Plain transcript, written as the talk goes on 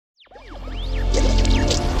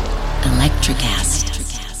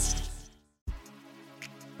Electrocast.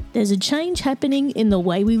 There's a change happening in the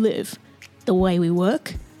way we live, the way we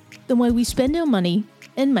work, the way we spend our money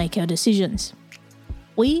and make our decisions.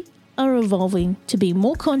 We are evolving to be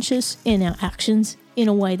more conscious in our actions in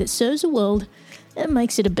a way that serves the world and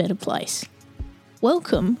makes it a better place.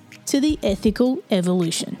 Welcome to the Ethical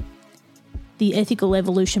Evolution. The Ethical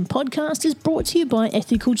Evolution podcast is brought to you by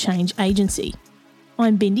Ethical Change Agency.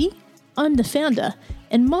 I'm Bindi, I'm the founder,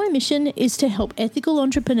 and my mission is to help ethical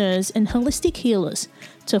entrepreneurs and holistic healers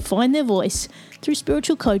to find their voice through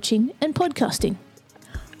spiritual coaching and podcasting.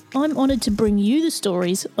 I'm honoured to bring you the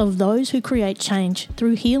stories of those who create change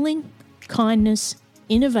through healing, kindness,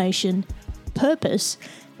 innovation, purpose,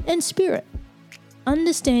 and spirit.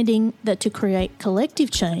 Understanding that to create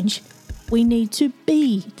collective change, we need to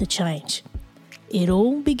be the change. It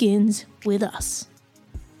all begins with us.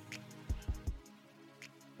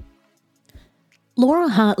 Laura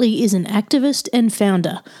Hartley is an activist and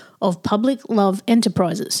founder of Public Love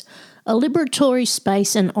Enterprises, a liberatory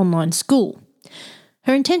space and online school.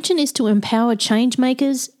 Her intention is to empower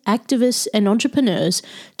changemakers, activists, and entrepreneurs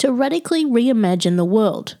to radically reimagine the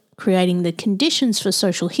world, creating the conditions for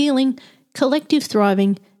social healing, collective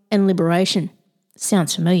thriving, and liberation.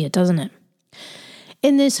 Sounds familiar, doesn't it?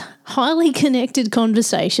 In this highly connected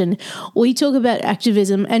conversation, we talk about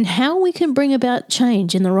activism and how we can bring about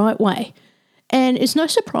change in the right way. And it's no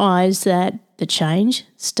surprise that the change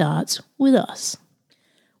starts with us.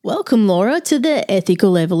 Welcome, Laura, to the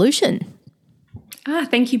Ethical Evolution.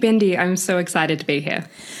 Thank you, Bindi. I'm so excited to be here.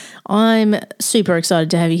 I'm super excited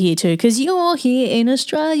to have you here too, because you're here in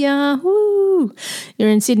Australia. Woo! You're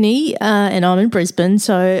in Sydney and I'm in Brisbane,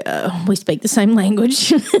 so we speak the same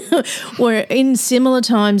language. We're in similar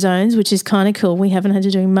time zones, which is kind of cool. We haven't had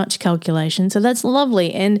to do much calculation, so that's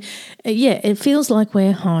lovely. And it feels like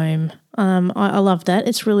we're home. I love that.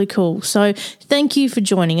 It's really cool. So thank you for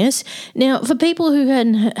joining us. Now, for people who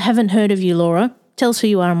haven't heard of you, Laura, tell us who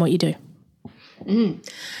you are and what you do. My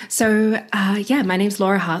name's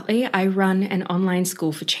Laura Hartley. I run an online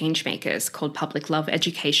school for changemakers called Public Love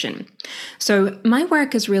Education. So my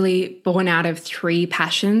work is really born out of three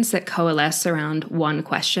passions that coalesce around one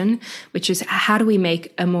question, which is how do we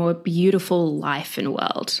make a more beautiful life and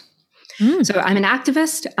world? So I'm an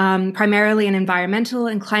activist, primarily in environmental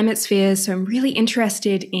and climate spheres. So I'm really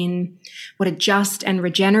interested in what a just and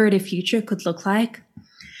regenerative future could look like.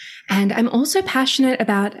 And I'm also passionate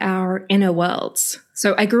about our inner worlds.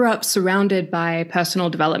 So I grew up surrounded by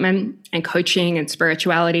personal development and coaching and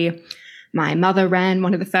spirituality. My mother ran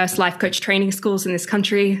one of the first life coach training schools in this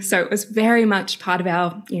country. So it was very much part of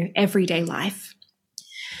our everyday life.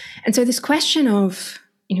 And so this question of,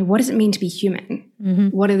 what does it mean to be human? Mm-hmm.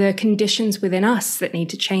 What are the conditions within us that need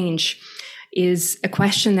to change is a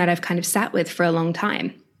question that I've kind of sat with for a long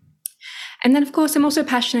time. And then, of course, I'm also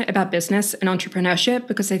passionate about business and entrepreneurship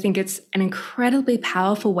because I think it's an incredibly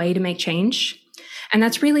powerful way to make change. And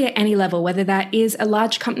that's really at any level, whether that is a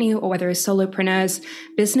large company or whether it's solopreneurs,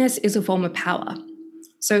 business is a form of power.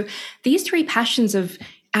 So these three passions of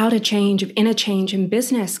outer change, of inner change, and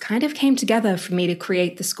business kind of came together for me to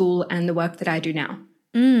create the school and the work that I do now.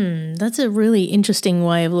 That's a really interesting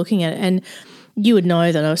way of looking at it. And you would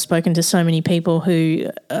know that I've spoken to so many people who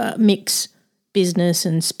mix business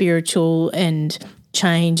and spiritual and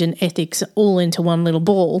change and ethics all into one little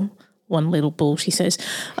ball, she says.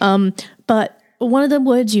 But one of the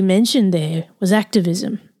words you mentioned there was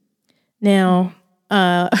activism. Now,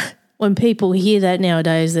 when people hear that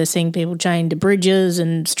nowadays, they're seeing people chained to bridges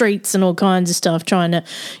and streets and all kinds of stuff, trying to,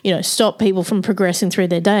 stop people from progressing through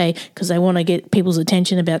their day because they want to get people's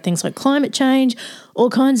attention about things like climate change, all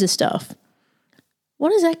kinds of stuff. What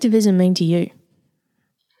does activism mean to you?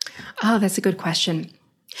 Oh, that's a good question.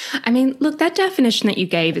 I mean, look, that definition that you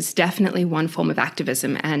gave is definitely one form of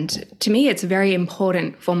activism. And to me, it's a very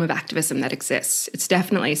important form of activism that exists. It's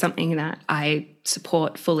definitely something that I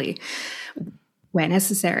support fully where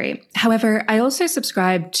necessary. However, I also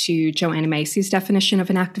subscribe to Joanna Macy's definition of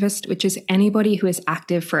an activist, which is anybody who is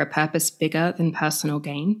active for a purpose bigger than personal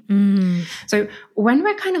gain. So when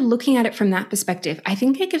we're kind of looking at it from that perspective, I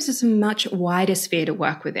think it gives us a much wider sphere to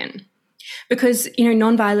work within. Because,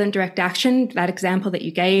 nonviolent direct action, that example that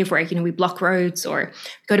you gave where, we block roads or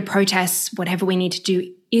go to protests, whatever we need to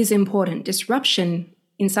do is important. Disruption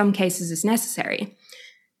in some cases is necessary,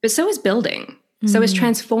 but so is building. So is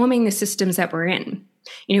transforming the systems that we're in.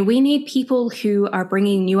 We need people who are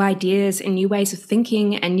bringing new ideas and new ways of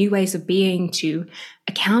thinking and new ways of being to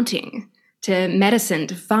accounting, to medicine,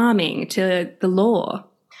 to farming, to the law.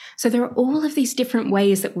 So there are all of these different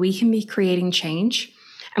ways that we can be creating change.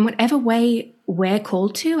 And whatever way we're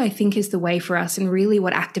called to, I think is the way for us and really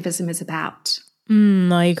what activism is about.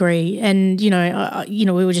 I agree. And,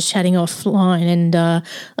 we were just chatting offline, and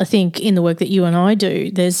I think in the work that you and I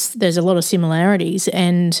do, there's a lot of similarities,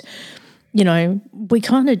 and, we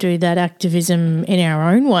kind of do that activism in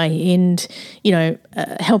our own way and,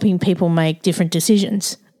 helping people make different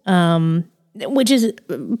decisions, which is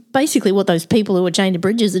basically what those people who are chained to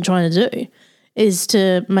bridges are trying to do, is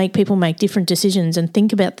to make people make different decisions and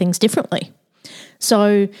think about things differently.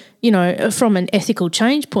 So, from an ethical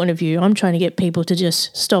change point of view, I'm trying to get people to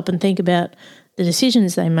just stop and think about the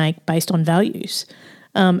decisions they make based on values,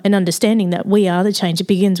 and understanding that we are the change. It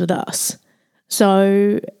begins with us.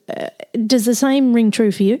 So does the same ring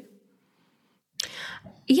true for you?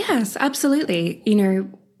 Yes, absolutely.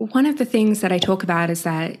 One of the things that I talk about is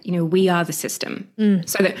that, we are the system.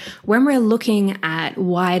 So that when we're looking at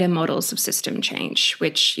wider models of system change,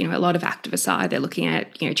 which, a lot of activists are, they're looking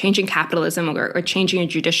at, changing capitalism or changing a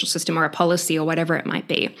judicial system or a policy or whatever it might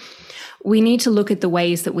be, we need to look at the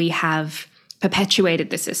ways that we have perpetuated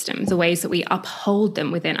the system, the ways that we uphold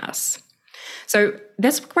them within us. So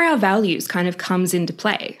that's where our values kind of comes into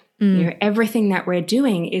play. Everything that we're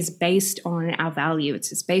doing is based on our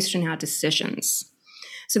values. It's based on our decisions.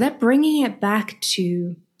 So that bringing it back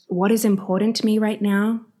to what is important to me right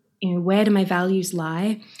now, where do my values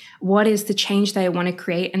lie? What is the change that I want to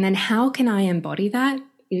create? And then how can I embody that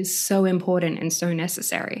is so important and so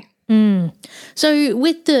necessary. So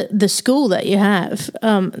with the school that you have,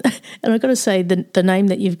 and I've got to say the name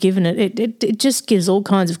that you've given it just gives all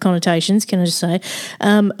kinds of connotations, can I just say?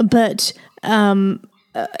 But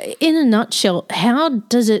in a nutshell, how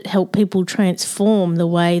does it help people transform the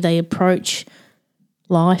way they approach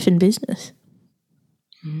life and business?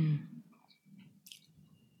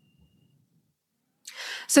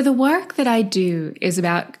 So the work that I do is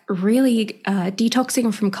about really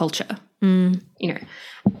detoxing from culture.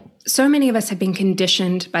 So many of us have been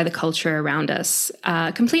conditioned by the culture around us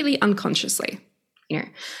completely unconsciously.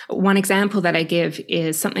 One example that I give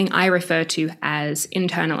is something I refer to as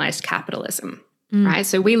internalized capitalism, right?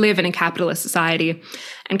 So we live in a capitalist society,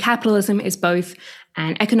 and capitalism is both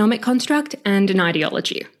an economic construct and an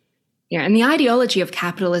ideology. And the ideology of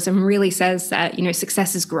capitalism really says that,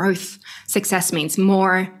 success is growth. Success means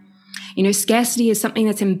more. Scarcity is something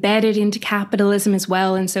that's embedded into capitalism as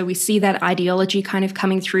well. And so we see that ideology kind of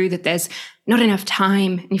coming through, that there's not enough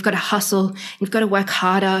time and you've got to hustle and you've got to work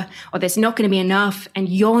harder, or there's not going to be enough and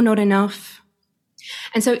you're not enough.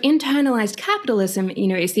 And so internalized capitalism,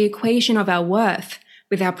 is the equation of our worth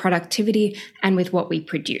with our productivity and with what we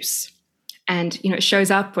produce. And, it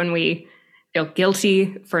shows up when we feel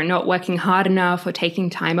guilty for not working hard enough or taking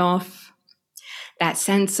time off. That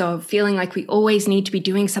sense of feeling like we always need to be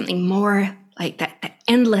doing something more, like that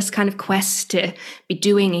endless kind of quest to be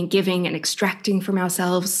doing and giving and extracting from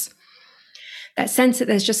ourselves. That sense that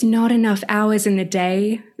there's just not enough hours in the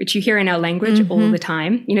day, which you hear in our language all the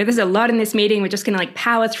time. There's a lot in this meeting. We're just going to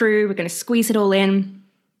power through. We're going to squeeze it all in.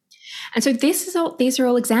 And so these are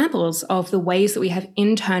all examples of the ways that we have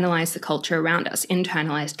internalized the culture around us,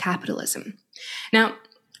 internalized capitalism. Now,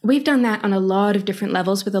 we've done that on a lot of different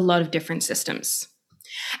levels with a lot of different systems.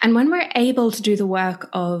 And when we're able to do the work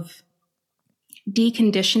of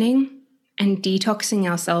deconditioning and detoxing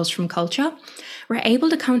ourselves from culture, we're able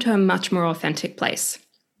to come to a much more authentic place.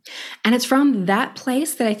 And it's from that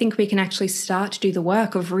place that I think we can actually start to do the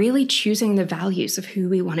work of really choosing the values of who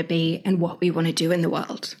we want to be and what we want to do in the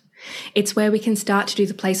world. It's where we can start to do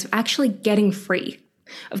the place of actually getting free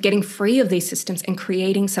of these systems and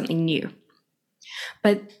creating something new.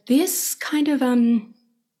 But this kind of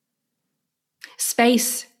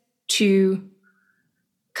space to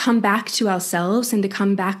come back to ourselves and to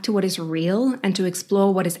come back to what is real and to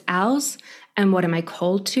explore what is ours and what am I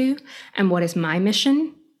called to and what is my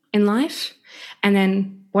mission in life, and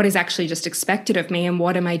then what is actually just expected of me and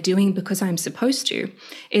what am I doing because I'm supposed to,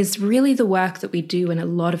 is really the work that we do in a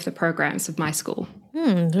lot of the programs of my school.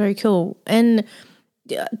 Very cool. And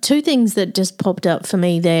two things that just popped up for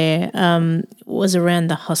me there was around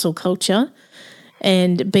the hustle culture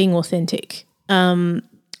and being authentic.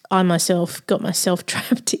 I myself got myself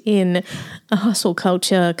trapped in a hustle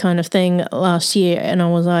culture kind of thing last year, and I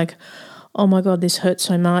was like, oh my God, this hurts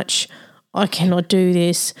so much. I cannot do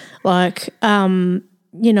this.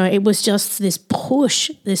 It was just this push,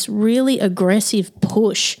 this really aggressive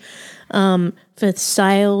push for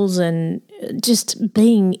sales and just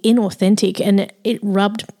being inauthentic, and it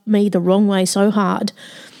rubbed me the wrong way so hard.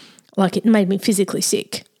 It made me physically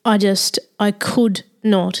sick. I could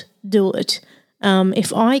not do it.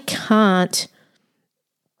 If I can't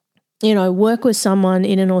work with someone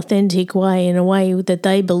in an authentic way, in a way that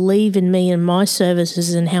they believe in me and my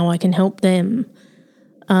services and how I can help them,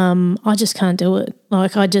 I just can't do it.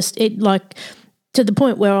 To the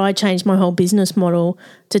point where I changed my whole business model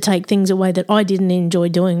to take things away that I didn't enjoy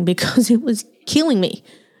doing because it was killing me.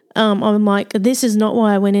 I'm like, this is not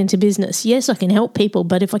why I went into business. Yes, I can help people,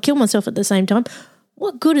 but if I kill myself at the same time,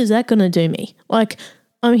 what good is that going to do me? Like,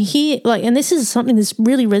 I'm here, and this is something that's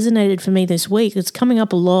really resonated for me this week. It's coming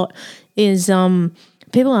up a lot. Is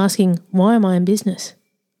people asking, why am I in business?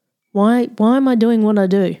 Why am I doing what I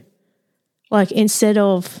do? Like, instead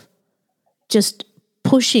of just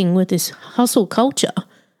pushing with this hustle culture,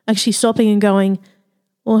 actually stopping and going,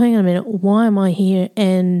 well, hang on a minute, why am I here?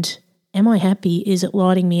 And am I happy? Is it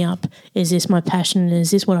lighting me up? Is this my passion?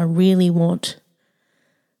 Is this what I really want?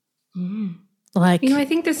 I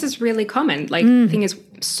think this is really common. The thing is,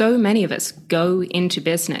 so many of us go into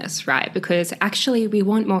business, right? Because actually we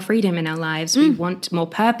want more freedom in our lives. We want more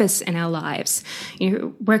purpose in our lives.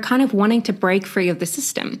 We're kind of wanting to break free of the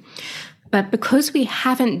system. But because we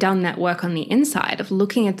haven't done that work on the inside of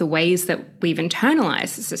looking at the ways that we've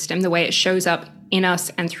internalized the system, the way it shows up in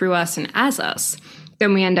us and through us and as us,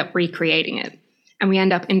 then we end up recreating it. And we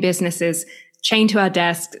end up in businesses chained to our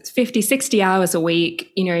desks 50, 60 hours a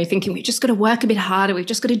week, thinking we've just got to work a bit harder, we've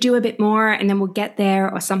just got to do a bit more, and then we'll get there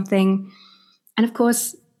or something. And of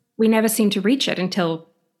course, we never seem to reach it until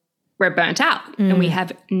we're burnt out and we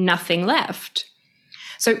have nothing left.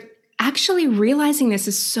 So actually realizing this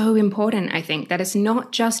is so important, I think, that it's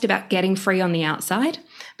not just about getting free on the outside,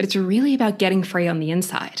 but it's really about getting free on the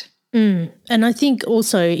inside. And I think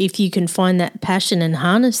also if you can find that passion and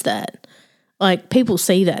harness that, like, people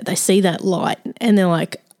see that, they see that light and they're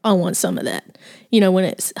like, I want some of that. When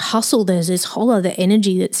it's hustle, there's this whole other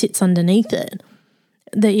energy that sits underneath it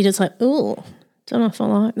that you're just like, oh, don't know if I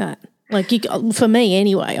like that. Like, for me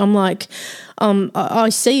anyway, I'm like, I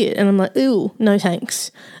see it and I'm like, ooh, no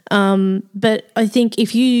thanks. But I think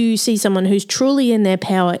if you see someone who's truly in their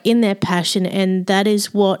power, in their passion, and that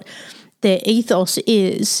is what their ethos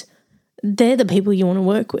is, they're the people you want to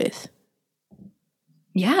work with.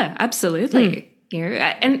 Yeah, absolutely.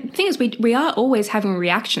 And the thing is, we are always having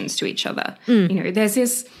reactions to each other. There's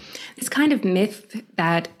this kind of myth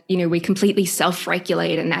that, we completely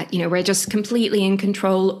self-regulate and that, we're just completely in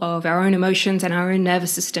control of our own emotions and our own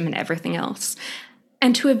nervous system and everything else.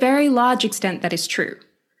 And to a very large extent, that is true.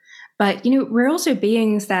 But, we're also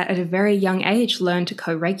beings that at a very young age learn to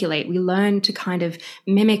co-regulate. We learn to kind of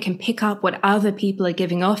mimic and pick up what other people are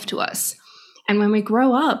giving off to us. And when we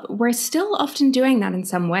grow up, we're still often doing that in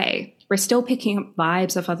some way. We're still picking up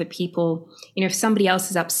vibes of other people. If somebody else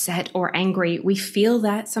is upset or angry, we feel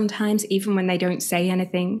that sometimes even when they don't say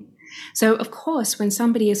anything. So, of course, when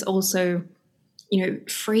somebody is also,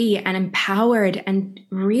 free and empowered and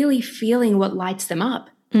really feeling what lights them up,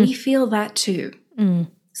 we feel that too.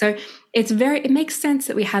 So it makes sense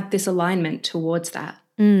that we have this alignment towards that.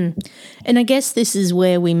 And I guess this is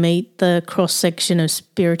where we meet the cross-section of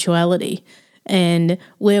spirituality and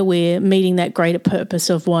where we're meeting that greater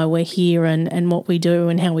purpose of why we're here and what we do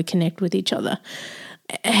and how we connect with each other.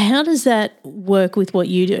 How does that work with what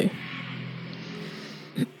you do?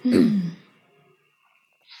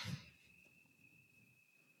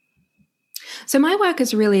 So my work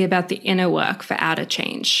is really about the inner work for outer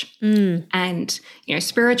change. And,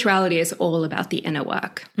 spirituality is all about the inner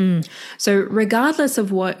work. So regardless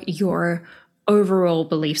of what your overall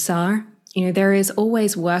beliefs are, there is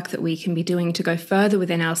always work that we can be doing to go further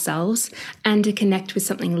within ourselves and to connect with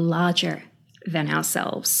something larger than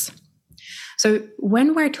ourselves. So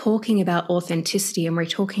when we're talking about authenticity and we're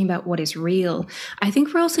talking about what is real, I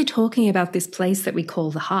think we're also talking about this place that we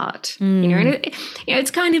call the heart. And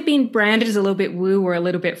it's kind of been branded as a little bit woo or a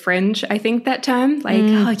little bit fringe, I think, that term.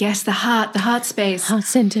 Oh, yes, the heart space.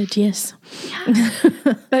 Heart-centered, yes. Yeah.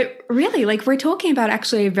 But really, we're talking about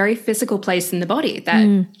actually a very physical place in the body that,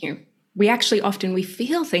 we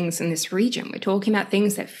feel things in this region. We're talking about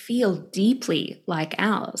things that feel deeply like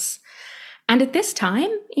ours. And at this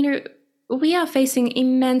time, we are facing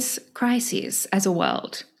immense crises as a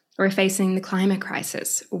world. We're facing the climate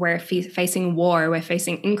crisis. We're facing war. We're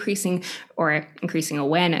facing increasing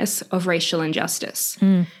awareness of racial injustice.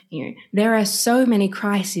 There are so many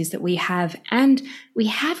crises that we have, and we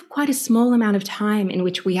have quite a small amount of time in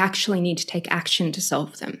which we actually need to take action to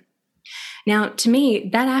solve them. Now, to me,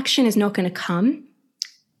 that action is not going to come,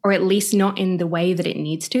 or at least not in the way that it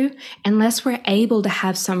needs to, unless we're able to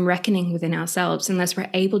have some reckoning within ourselves, unless we're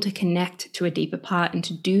able to connect to a deeper part and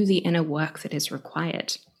to do the inner work that is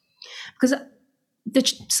required. Because the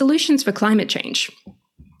solutions for climate change,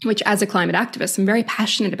 which as a climate activist I'm very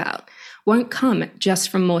passionate about, won't come just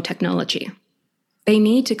from more technology. They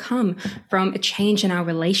need to come from a change in our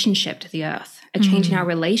relationship to the earth, a change in our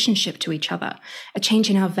relationship to each other, a change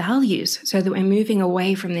in our values, so that we're moving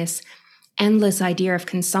away from this endless idea of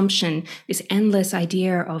consumption, this endless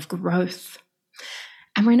idea of growth.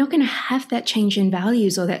 And we're not going to have that change in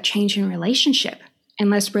values or that change in relationship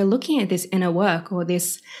unless we're looking at this inner work or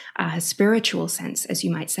this spiritual sense, as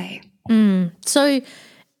you might say. So,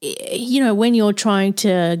 when you're trying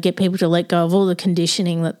to get people to let go of all the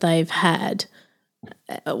conditioning that they've had,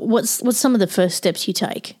 what's some of the first steps you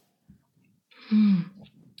take?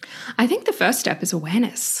 I think the first step is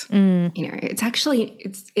awareness.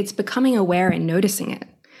 It's becoming aware and noticing it.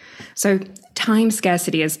 So time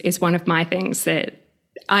scarcity is one of my things that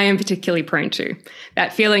I am particularly prone to,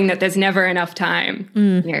 that feeling that there's never enough time.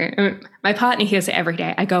 My partner hears it every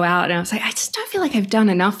day. I go out and I was like, I just don't feel like I've done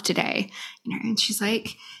enough today. And she's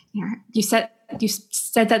like, you said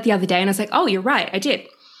that the other day. And I was like, oh, you're right. I did.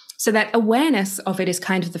 So that awareness of it is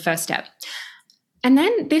kind of the first step. And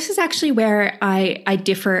then this is actually where I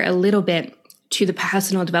differ a little bit to the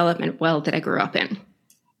personal development world that I grew up in.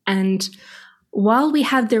 And while we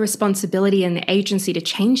have the responsibility and the agency to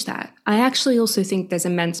change that, I actually also think there's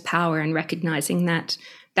immense power in recognizing that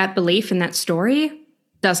that belief and that story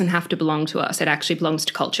doesn't have to belong to us. It actually belongs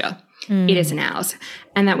to culture. It isn't ours.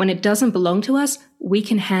 And that when it doesn't belong to us, we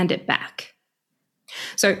can hand it back.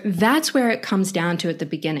 So that's where it comes down to at the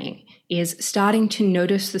beginning, is starting to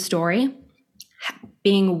notice the story,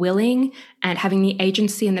 being willing and having the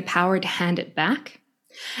agency and the power to hand it back,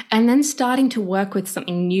 and then starting to work with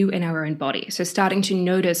something new in our own body. So starting to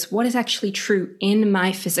notice what is actually true in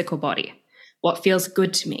my physical body, what feels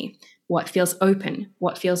good to me, what feels open,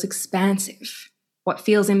 what feels expansive, what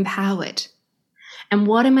feels empowered. And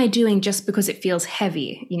what am I doing just because it feels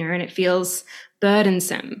heavy, and it feels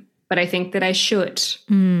burdensome, but I think that I should.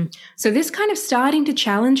 So this kind of starting to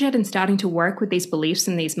challenge it and starting to work with these beliefs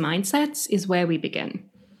and these mindsets is where we begin.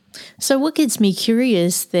 So what gets me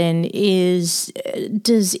curious then is,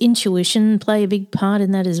 does intuition play a big part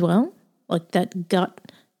in that as well? Like that gut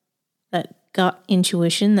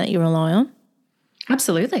intuition that you rely on?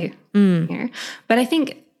 Absolutely. But I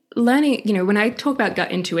think learning, when I talk about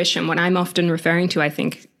gut intuition, what I'm often referring to, I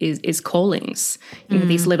think, is callings,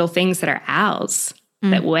 these little things that are ours,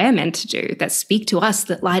 that we're meant to do, that speak to us,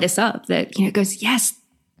 that light us up, that, goes, yes,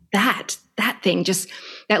 that thing, just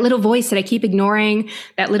that little voice that I keep ignoring,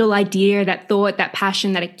 that little idea, that thought, that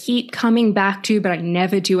passion that I keep coming back to, but I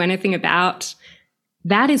never do anything about.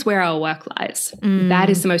 That is where our work lies. That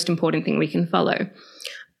is the most important thing we can follow.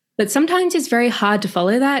 But sometimes it's very hard to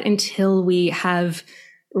follow that until we have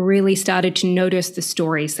really started to notice the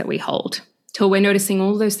stories that we hold, till we're noticing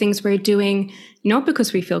all those things we're doing, not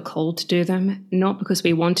because we feel called to do them, not because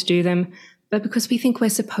we want to do them, but because we think we're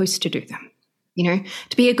supposed to do them.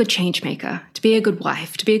 To be a good change maker, to be a good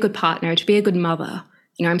wife, to be a good partner, to be a good mother.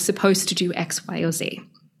 I'm supposed to do X, Y, or Z.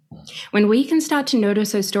 When we can start to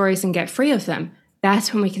notice those stories and get free of them,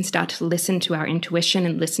 that's when we can start to listen to our intuition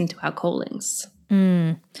and listen to our callings.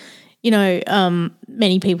 Many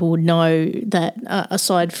people would know that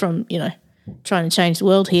aside from, trying to change the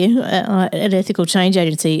world here at Ethical Change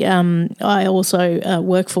Agency, I also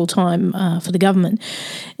work full-time for the government.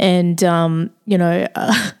 And,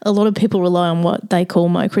 a lot of people rely on what they call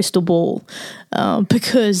my crystal ball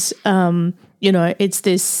because,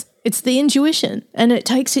 it's the intuition, and it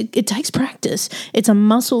takes practice. It's a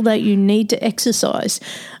muscle that you need to exercise.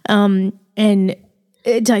 And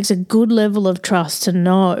it takes a good level of trust to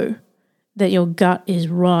know that your gut is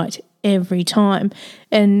right every time.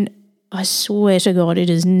 And I swear to God, it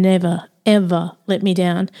has never, ever let me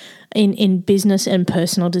down in business and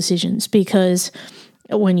personal decisions, because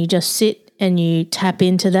when you just sit and you tap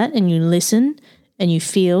into that and you listen and you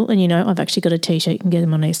feel, and I've actually got a T-shirt, you can get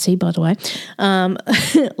them on Etsy, by the way.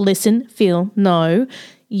 Listen, feel, know,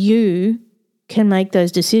 you can make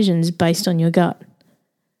those decisions based on your gut.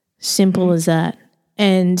 Simple as that.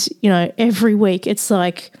 And, every week it's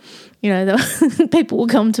like, people will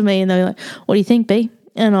come to me and they're like, what do you think, B?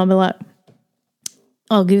 And I'll be like,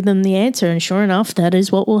 I'll give them the answer, and sure enough, that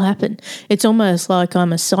is what will happen. It's almost like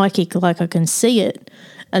I'm a psychic, like I can see it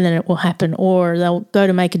and then it will happen. Or they'll go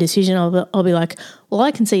to make a decision, I'll be like, well,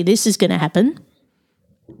 I can see this is going to happen.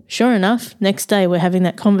 Sure enough, next day we're having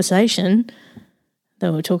that conversation that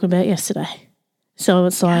we were talking about yesterday. So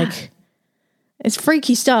it's like, it's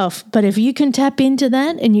freaky stuff, but if you can tap into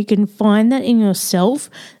that and you can find that in yourself,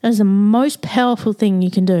 that's the most powerful thing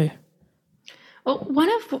you can do. Well,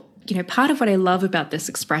 part of what I love about this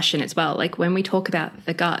expression as well, like when we talk about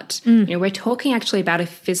the gut, we're talking actually about a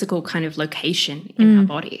physical kind of location in our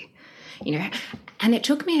body. And it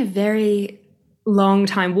took me a very long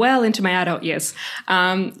time, well into my adult years,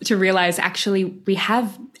 to realize actually we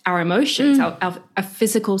have our emotions, our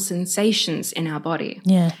physical sensations in our body.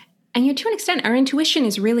 Yeah. And to an extent, our intuition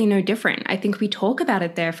is really no different. I think we talk about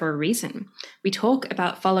it there for a reason. We talk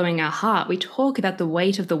about following our heart. We talk about the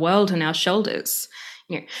weight of the world on our shoulders.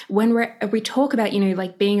 When we talk about,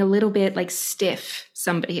 like being a little bit like stiff,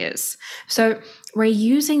 somebody is. So we're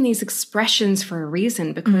using these expressions for a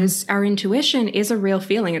reason because our intuition is a real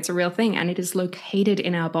feeling. It's a real thing, and it is located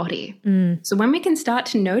in our body. So when we can start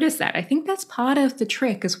to notice that, I think that's part of the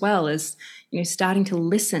trick as well, is, starting to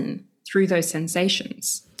listen through those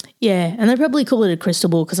sensations. Yeah, and they probably call it a crystal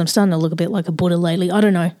ball because I'm starting to look a bit like a Buddha lately. I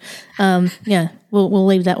don't know. Yeah, we'll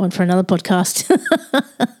leave that one for another podcast.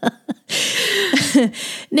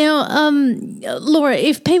 Now, Laura,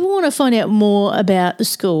 if people want to find out more about the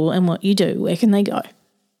school and what you do, where can they go?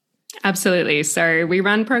 Absolutely. So we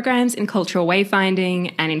run programs in cultural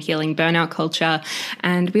wayfinding and in healing burnout culture.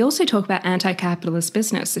 And we also talk about anti-capitalist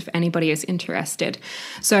business if anybody is interested.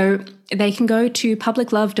 So they can go to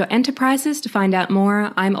publiclove.enterprises to find out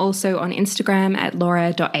more. I'm also on Instagram at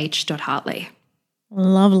laura.h.hartley.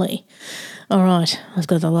 Lovely. All right. I've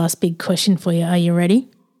got the last big question for you. Are you ready?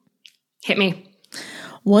 Hit me.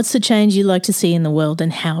 What's the change you'd like to see in the world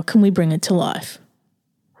and how can we bring it to life?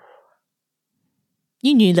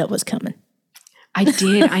 You knew that was coming. I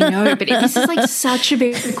did, I know, but this is like such a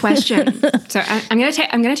big question. So I'm going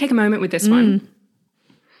to take a moment with this one.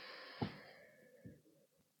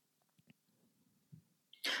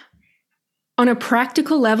 On a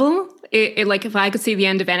practical level, like if I could see the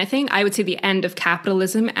end of anything, I would see the end of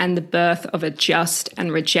capitalism and the birth of a just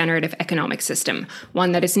and regenerative economic system,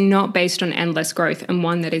 one that is not based on endless growth and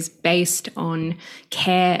one that is based on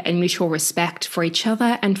care and mutual respect for each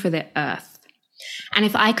other and for the earth. And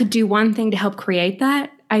if I could do one thing to help create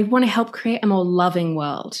that, I want to help create a more loving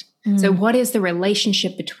world. So what is the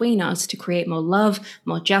relationship between us to create more love,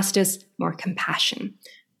 more justice, more compassion?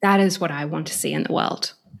 That is what I want to see in the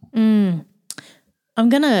world. I'm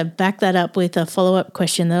going to back that up with a follow-up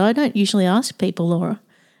question that I don't usually ask people, Laura,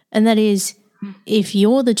 and that is, if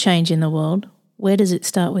you're the change in the world, where does it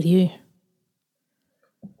start with you?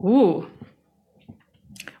 Ooh.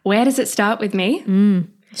 Where does it start with me?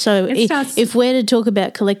 So if we're to talk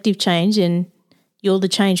about collective change and you're the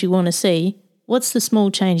change we want to see, what's the small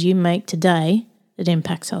change you make today that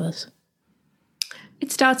impacts others? It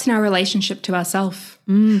starts in our relationship to ourselves.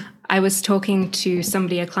 I was talking to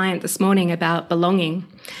a client this morning about belonging,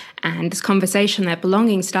 and this conversation that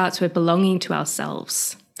belonging starts with belonging to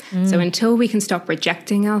ourselves. So until we can stop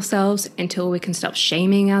rejecting ourselves, until we can stop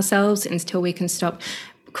shaming ourselves, until we can stop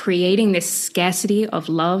creating this scarcity of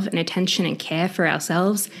love and attention and care for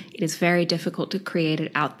ourselves, it is very difficult to create it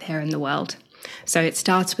out there in the world. So it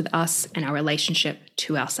starts with us and our relationship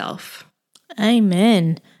to ourselves.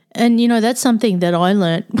 Amen. And, that's something that I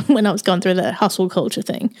learned when I was going through that hustle culture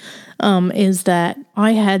thing, is that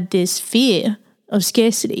I had this fear of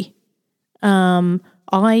scarcity.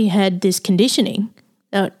 I had this conditioning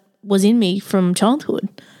that was in me from childhood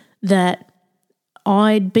that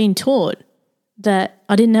I'd been taught that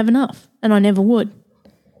I didn't have enough and I never would.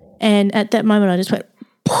 And at that moment I just went,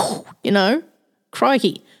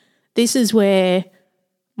 crikey, this is where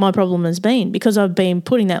my problem has been, because I've been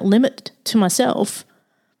putting that limit to myself.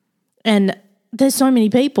 And there's so many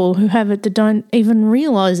people who have it that don't even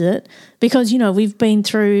realise it because, we've been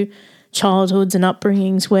through childhoods and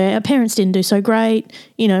upbringings where our parents didn't do so great.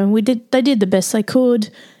 They did the best they could.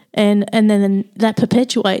 And then that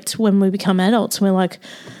perpetuates when we become adults. We're like,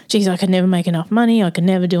 geez, I can never make enough money. I can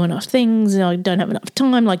never do enough things. I don't have enough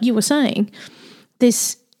time. Like you were saying,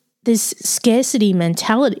 this scarcity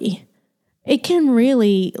mentality, it can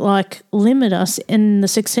really limit us in the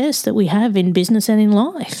success that we have in business and in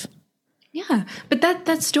life. Yeah, but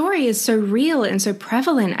that story is so real and so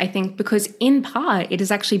prevalent, I think, because in part it is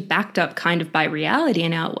actually backed up kind of by reality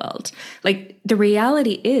in our world. Like the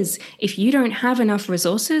reality is if you don't have enough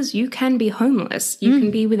resources, you can be homeless, you can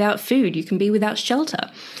be without food, you can be without shelter.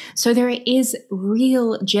 So there is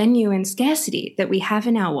real, genuine scarcity that we have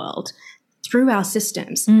in our world through our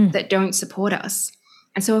systems that don't support us.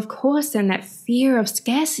 And so, of course, then that fear of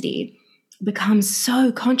scarcity becomes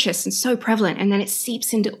so conscious and so prevalent, and then it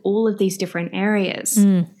seeps into all of these different areas.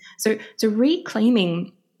 So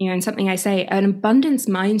reclaiming, and something I say, an abundance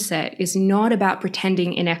mindset is not about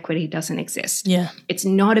pretending inequity doesn't exist. Yeah. It's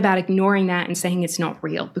not about ignoring that and saying it's not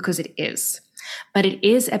real, because it is. But it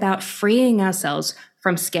is about freeing ourselves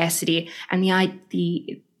from scarcity and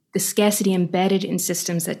the scarcity embedded in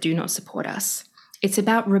systems that do not support us. It's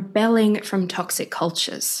about rebelling from toxic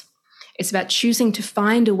cultures. It's about choosing to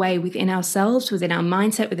find a way within ourselves, within our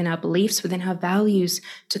mindset, within our beliefs, within our values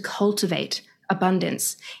to cultivate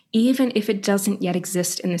abundance, even if it doesn't yet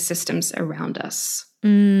exist in the systems around us.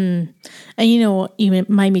 And you know what you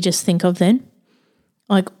made me just think of then?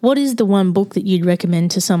 Like, what is the one book that you'd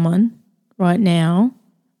recommend to someone right now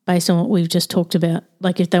based on what we've just talked about?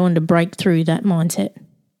 Like if they wanted to break through that mindset.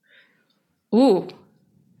 Ooh.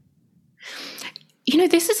 You know,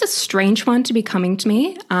 this is a strange one to be coming to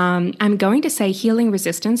me. I'm going to say Healing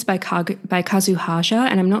Resistance by Kazuhasha,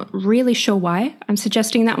 and I'm not really sure why I'm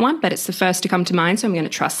suggesting that one, but it's the first to come to mind, so I'm going to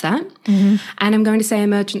trust that. And I'm going to say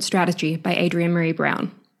Emergent Strategy by Adrienne Marie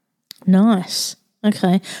Brown. Nice.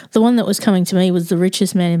 Okay. The one that was coming to me was The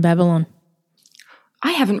Richest Man in Babylon.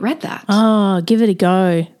 I haven't read that. Oh, give it a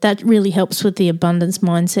go. That really helps with the abundance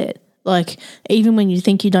mindset. Like, even when you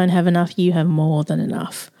think you don't have enough, you have more than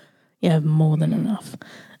enough. You have more than enough.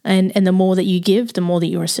 And the more that you give, the more that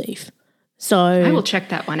you receive. So I will check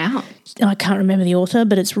that one out. I can't remember the author,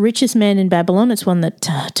 but it's Richest Man in Babylon. It's one that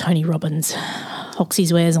Tony Robbins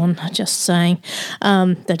Hoxies wears on, just saying.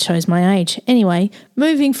 That shows my age. Anyway,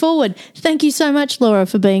 moving forward, thank you so much, Laura,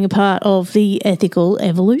 for being a part of the Ethical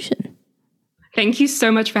Evolution. Thank you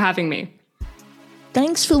so much for having me.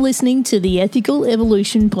 Thanks for listening to the Ethical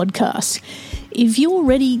Evolution podcast. If you're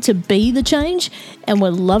ready to be the change and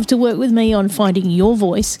would love to work with me on finding your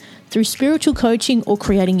voice through spiritual coaching or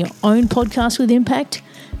creating your own podcast with impact,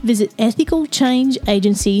 visit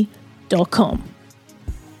ethicalchangeagency.com.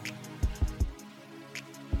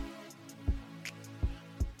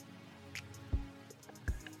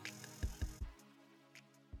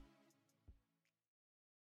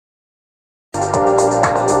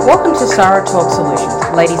 Welcome to Sarah Talk Solutions.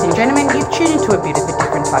 Ladies and gentlemen, you've tuned into a bit of a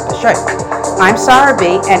different type of show. I'm Sarah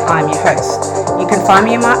B and I'm your host. You can find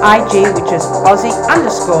me on my IG, which is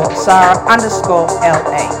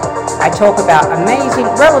Aussie_Sarah_LA. I talk about amazing,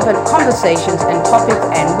 relevant conversations and topics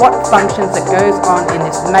and what functions that goes on in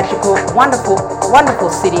this magical, wonderful, wonderful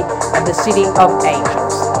city of the City of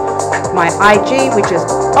Angels. My IG, which is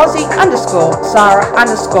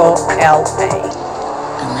Aussie_Sarah_LA.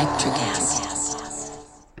 Electric acid.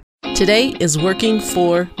 Today is working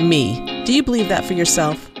for me. Do you believe that for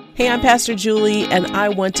yourself? Hey, I'm Pastor Julie, and I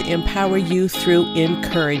want to empower you through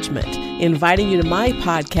encouragement. Inviting you to my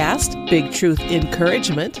podcast, Big Truth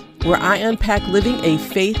Encouragement, where I unpack living a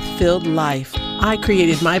faith-filled life. I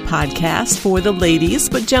created my podcast for the ladies,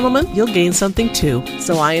 but gentlemen, you'll gain something too.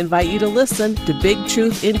 So I invite you to listen to Big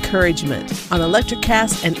Truth Encouragement on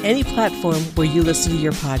Electricast and any platform where you listen to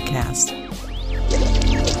your podcast.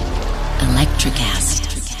 Electric acid.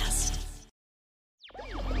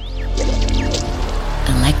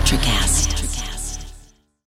 Electric acid.